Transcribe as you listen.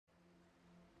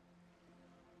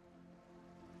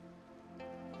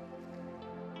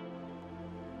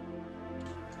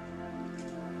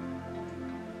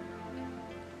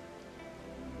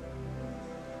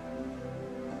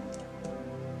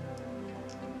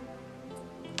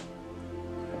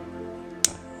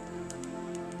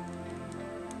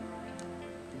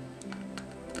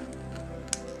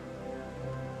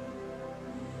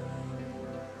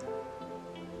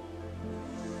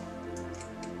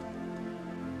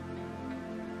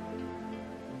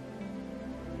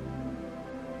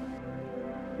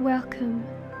Welcome.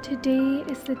 Today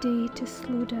is the day to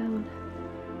slow down.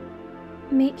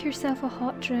 Make yourself a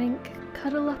hot drink,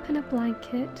 cuddle up in a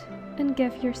blanket, and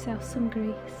give yourself some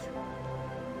grace.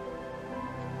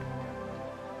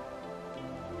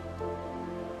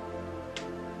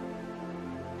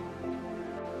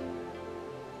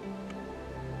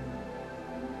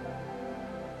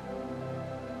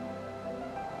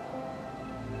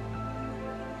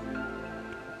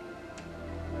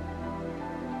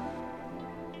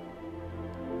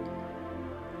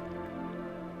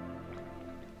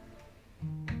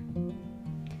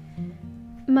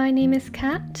 My name is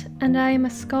Kat, and I am a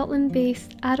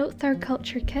Scotland-based adult third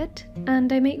culture kid,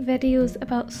 and I make videos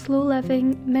about slow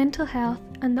living, mental health,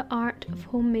 and the art of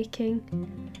homemaking.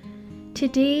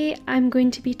 Today I'm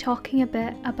going to be talking a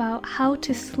bit about how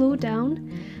to slow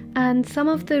down and some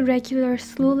of the regular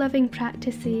slow living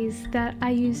practices that I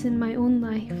use in my own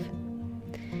life.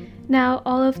 Now,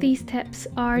 all of these tips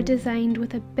are designed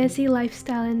with a busy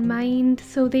lifestyle in mind,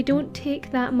 so they don't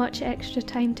take that much extra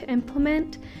time to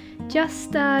implement,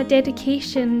 just a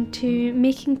dedication to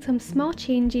making some small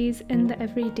changes in the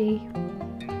everyday.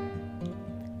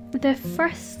 The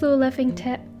first slow living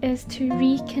tip is to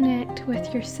reconnect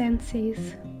with your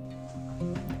senses.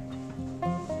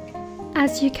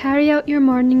 As you carry out your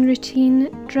morning routine,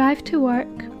 drive to work,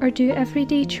 or do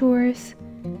everyday chores,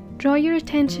 draw your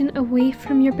attention away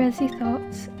from your busy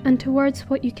thoughts and towards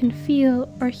what you can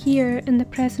feel or hear in the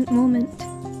present moment.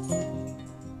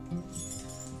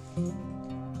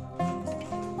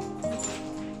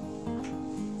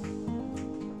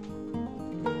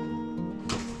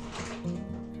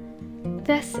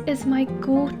 This is my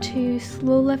go-to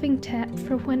slow living tip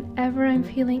for whenever I'm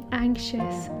feeling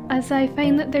anxious, as I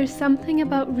find that there's something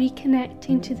about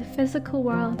reconnecting to the physical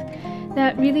world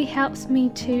that really helps me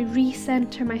to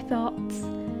recenter my thoughts.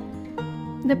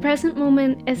 The present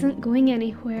moment isn't going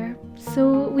anywhere,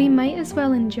 so we might as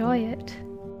well enjoy it.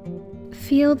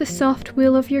 Feel the soft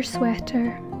wool of your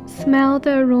sweater, smell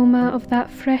the aroma of that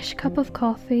fresh cup of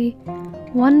coffee,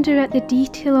 wonder at the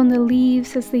detail on the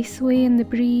leaves as they sway in the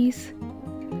breeze.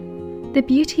 The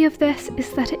beauty of this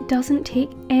is that it doesn't take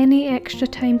any extra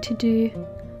time to do.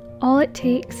 All it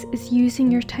takes is using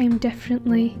your time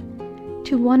differently,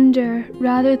 to wonder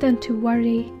rather than to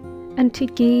worry, and to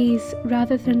gaze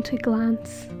rather than to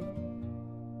glance.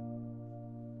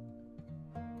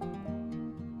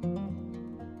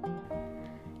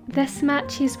 This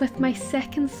matches with my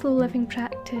second slow living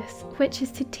practice, which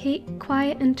is to take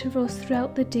quiet intervals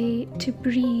throughout the day to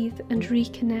breathe and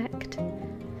reconnect.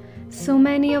 So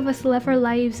many of us live our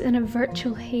lives in a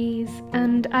virtual haze,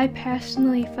 and I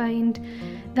personally find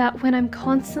that when I'm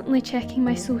constantly checking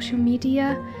my social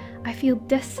media, I feel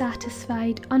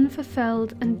dissatisfied,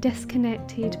 unfulfilled, and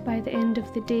disconnected by the end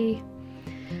of the day.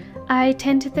 I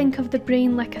tend to think of the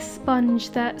brain like a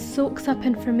sponge that soaks up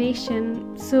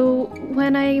information, so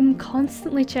when I'm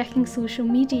constantly checking social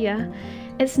media,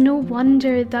 it's no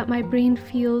wonder that my brain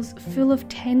feels full of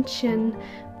tension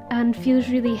and feels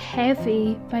really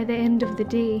heavy by the end of the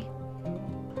day.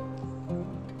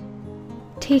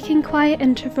 Taking quiet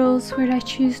intervals where I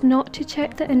choose not to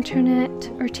check the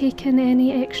internet or take in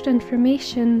any extra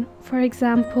information, for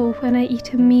example when I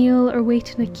eat a meal or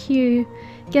wait in a queue,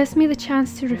 gives me the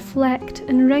chance to reflect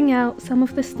and wring out some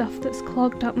of the stuff that's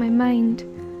clogged up my mind.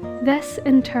 This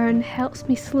in turn helps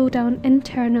me slow down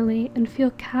internally and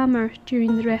feel calmer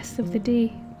during the rest of the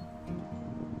day.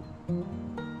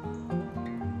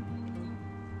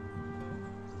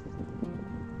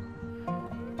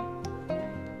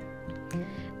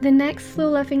 The next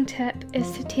slow living tip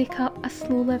is to take up a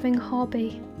slow living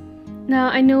hobby. Now,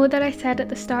 I know that I said at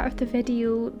the start of the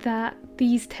video that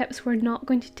these tips were not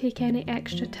going to take any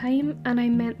extra time, and I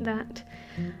meant that.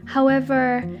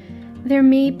 However, there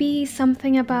may be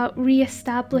something about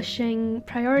re-establishing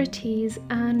priorities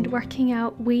and working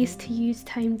out ways to use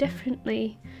time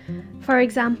differently. For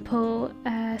example,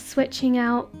 switching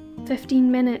out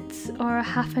 15 minutes or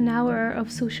half an hour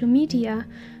of social media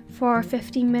for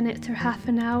 15 minutes or half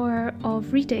an hour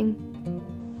of reading.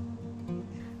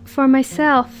 For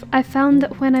myself, I found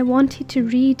that when I wanted to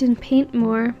read and paint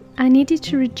more, I needed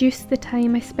to reduce the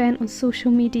time I spent on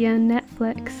social media and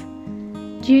Netflix.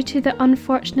 Due to the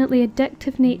unfortunately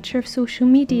addictive nature of social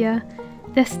media,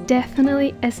 this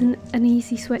definitely isn't an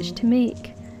easy switch to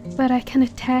make, but I can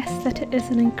attest that it is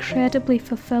an incredibly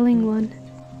fulfilling one.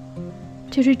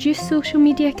 To reduce social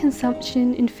media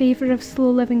consumption in favour of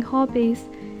slow living hobbies,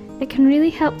 it can really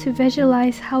help to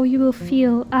visualise how you will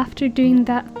feel after doing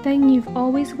that thing you've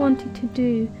always wanted to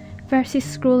do versus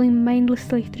scrolling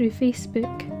mindlessly through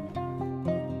Facebook.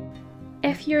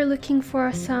 If if you're looking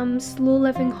for some slow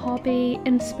living hobby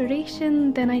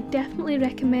inspiration, then I definitely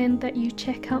recommend that you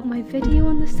check out my video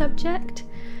on the subject.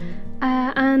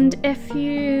 And if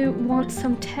you want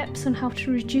some tips on how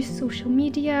to reduce social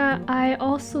media, I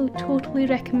also totally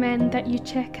recommend that you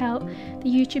check out the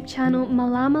YouTube channel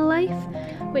Malama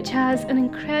Life, which has an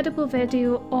incredible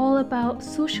video all about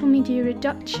social media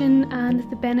reduction and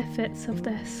the benefits of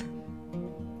this.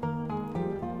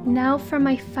 Now for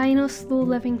my final slow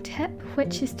living tip,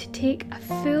 which is to take a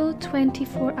full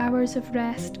 24 hours of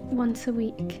rest once a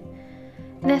week.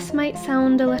 This might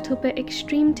sound a little bit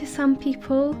extreme to some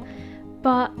people,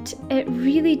 but it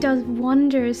really does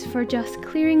wonders for just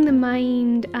clearing the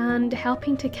mind and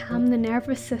helping to calm the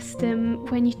nervous system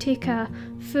when you take a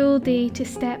full day to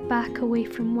step back away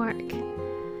from work.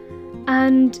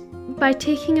 And by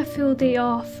taking a full day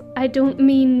off, I don't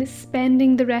mean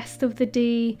spending the rest of the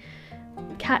day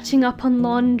catching up on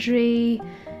laundry,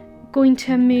 going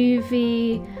to a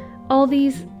movie, all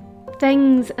these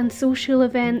things and social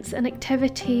events and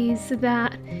activities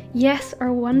that, yes,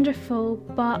 are wonderful,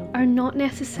 but are not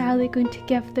necessarily going to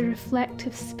give the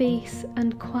reflective space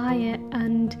and quiet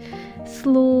and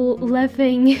slow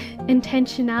living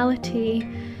intentionality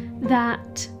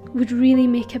that would really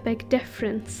make a big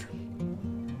difference.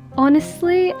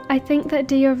 Honestly, I think that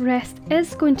day of rest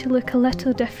is going to look a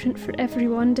little different for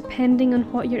everyone depending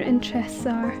on what your interests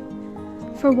are.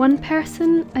 For one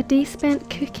person, a day spent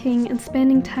cooking and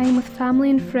spending time with family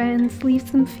and friends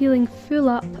leaves them feeling full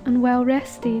up and well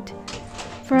rested.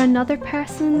 For another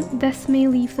person, this may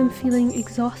leave them feeling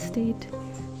exhausted.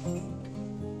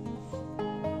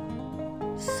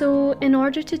 So, in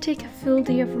order to take a full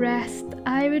day of rest,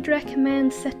 I would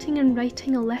recommend sitting and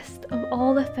writing a list of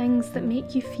all the things that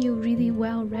make you feel really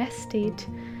well rested,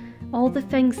 all the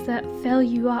things that fill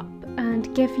you up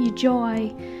and give you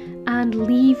joy and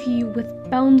leave you with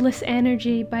boundless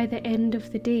energy by the end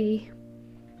of the day.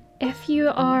 If you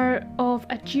are of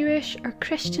a Jewish or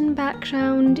Christian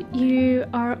background, you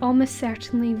are almost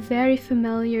certainly very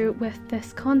familiar with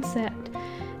this concept.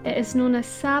 It is known as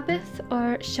Sabbath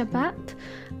or Shabbat,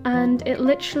 and it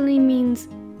literally means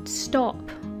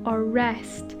stop or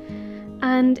rest.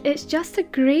 And it's just a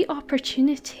great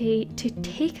opportunity to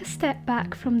take a step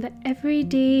back from the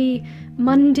everyday,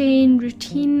 mundane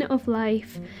routine of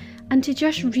life and to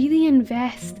just really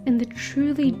invest in the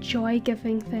truly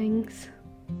joy-giving things.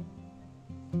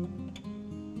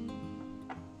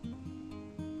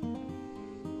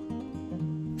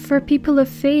 For people of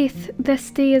faith,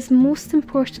 this day is most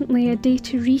importantly a day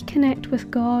to reconnect with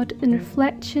God in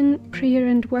reflection, prayer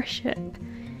and worship.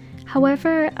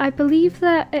 However, I believe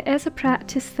that it is a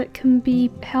practice that can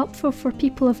be helpful for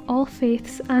people of all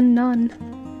faiths and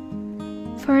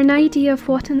none. For an idea of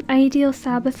what an ideal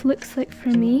Sabbath looks like for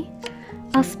me,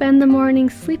 I'll spend the morning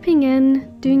sleeping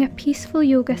in, doing a peaceful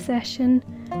yoga session,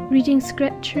 reading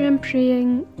scripture and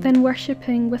praying, then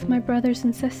worshipping with my brothers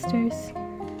and sisters.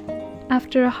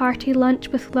 After a hearty lunch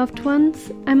with loved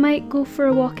ones, I might go for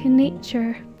a walk in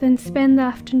nature, then spend the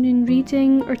afternoon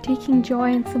reading or taking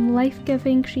joy in some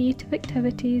life-giving creative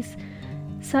activities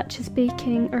such as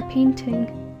baking or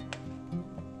painting.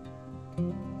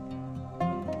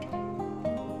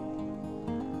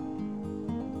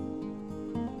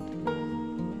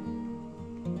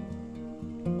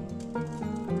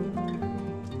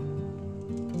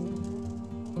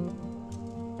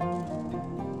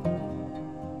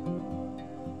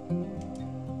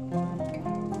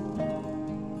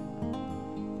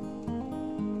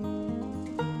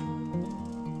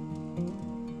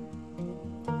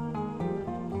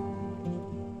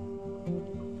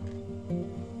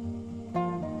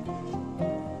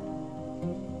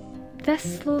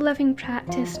 This slow living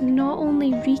practice not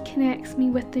only reconnects me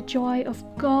with the joy of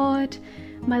God,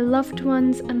 my loved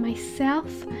ones and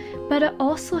myself, but it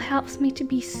also helps me to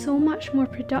be so much more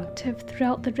productive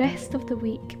throughout the rest of the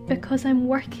week because I'm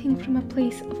working from a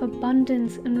place of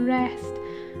abundance and rest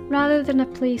rather than a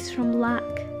place from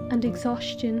lack and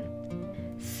exhaustion.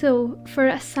 So, for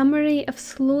a summary of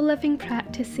slow living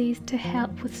practices to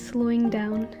help with slowing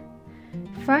down.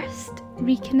 First,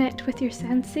 reconnect with your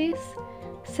senses.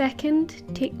 Second,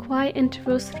 take quiet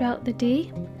intervals throughout the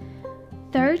day.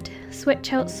 Third,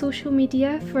 switch out social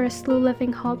media for a slow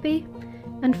living hobby.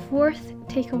 And fourth,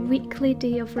 take a weekly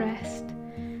day of rest.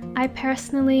 I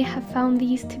personally have found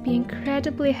these to be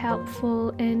incredibly helpful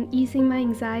in easing my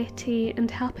anxiety and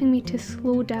helping me to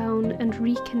slow down and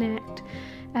reconnect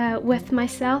with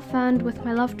myself and with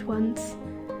my loved ones.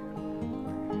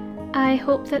 I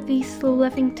hope that these slow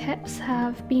living tips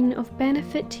have been of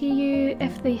benefit to you.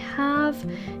 If they have,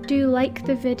 do like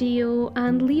the video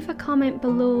and leave a comment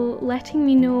below letting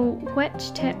me know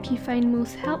which tip you find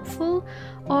most helpful,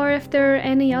 or if there are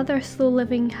any other slow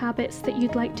living habits that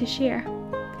you'd like to share.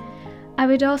 I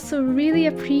would also really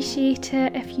appreciate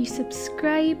it if you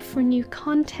subscribe for new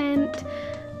content,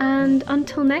 and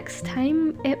until next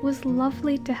time, it was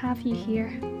lovely to have you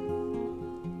here.